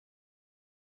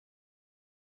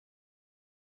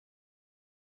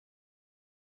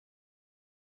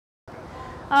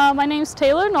My name's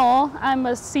Taylor Knoll. I'm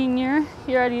a senior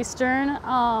here at Eastern.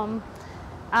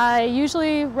 I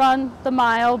usually run the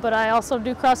mile, but I also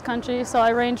do cross country, so I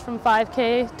range from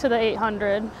 5K to the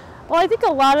 800. Well, I think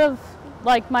a lot of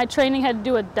my training had to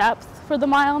do with depth for the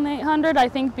mile and the 800. I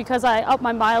think because I upped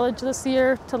my mileage this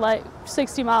year to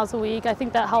 60 miles a week, I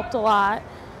think that helped a lot.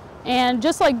 And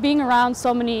just being around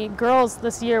so many girls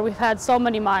this year, we've had so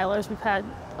many milers. We've had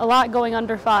a lot going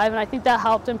under 5, and I think that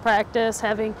helped in practice,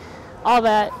 having all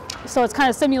that. So it's kind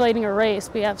of simulating a race.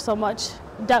 We have so much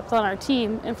depth on our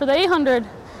team. And for the 800,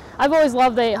 I've always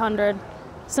loved the 800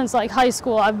 since high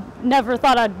school. I've never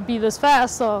thought I'd be this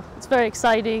fast, so it's very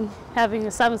exciting having a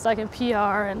 7-second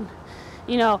PR and,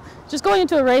 just going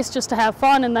into a race just to have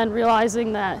fun, and then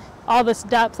realizing that all this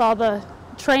depth, all the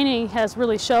training has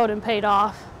really showed and paid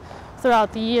off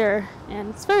throughout the year. And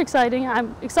it's very exciting.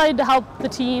 I'm excited to help the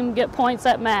team get points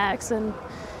at max and,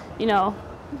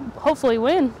 hopefully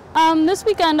win. This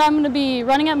weekend I'm going to be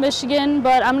running at Michigan,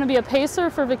 but I'm going to be a pacer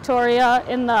for Victoria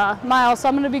in the mile, so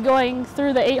I'm going to be going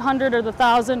through the 800 or the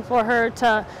 1,000 for her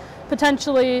to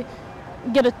potentially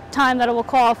get a time that will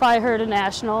qualify her to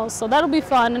nationals. So that'll be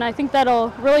fun, and I think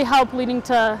that'll really help leading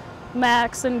to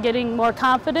max and getting more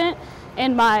confident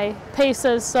in my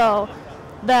paces, so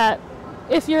that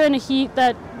if you're in a heat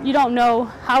that you don't know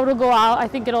how to go out, I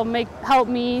think it'll help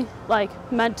me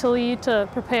mentally to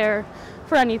prepare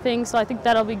for anything. So I think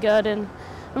that'll be good, and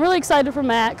I'm really excited for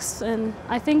max, and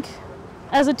I think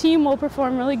as a team we'll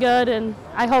perform really good, and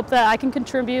I hope that I can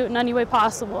contribute in any way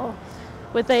possible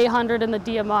with the 800 and the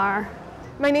DMR.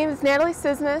 My name is Natalie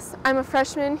Cizmas. I'm a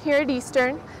freshman here at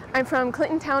Eastern. I'm from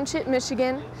Clinton Township,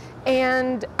 Michigan,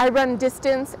 and I run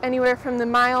distance anywhere from the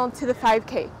mile to the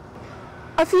 5K.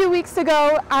 A few weeks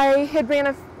ago, I had ran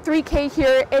a 3K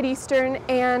here at Eastern,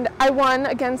 and I won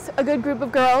against a good group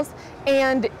of girls.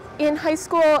 And in high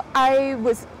school, I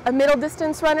was a middle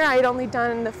distance runner. I had only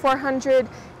done the 400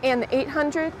 and the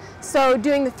 800. So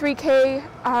doing the 3K,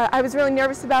 I was really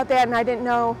nervous about that, and I didn't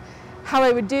know how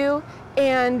I would do.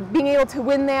 And being able to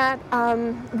win that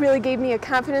really gave me a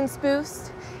confidence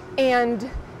boost. And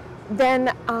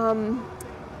then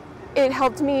it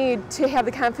helped me to have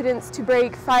the confidence to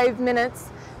break 5 minutes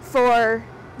for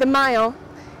the mile.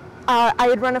 I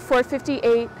had run a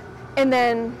 4:58, and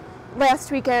then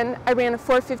last weekend I ran a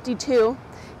 4:52,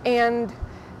 and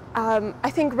I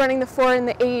think running the 4 and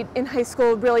the 8 in high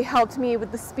school really helped me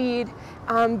with the speed,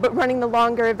 but running the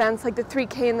longer events like the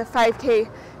 3K and the 5K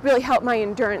really helped my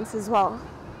endurance as well.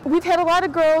 We've had a lot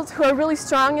of girls who are really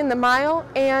strong in the mile,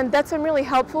 and that's been really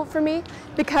helpful for me,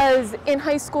 because in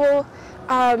high school,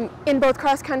 in both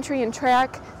cross country and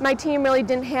track, my team really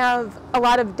didn't have a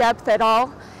lot of depth at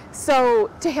all. So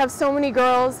to have so many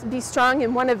girls be strong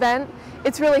in one event,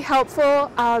 it's really helpful,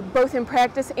 both in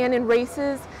practice and in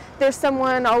races. There's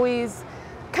someone always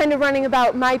kind of running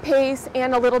about my pace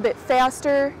and a little bit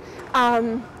faster.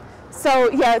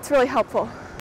 So yeah, it's really helpful.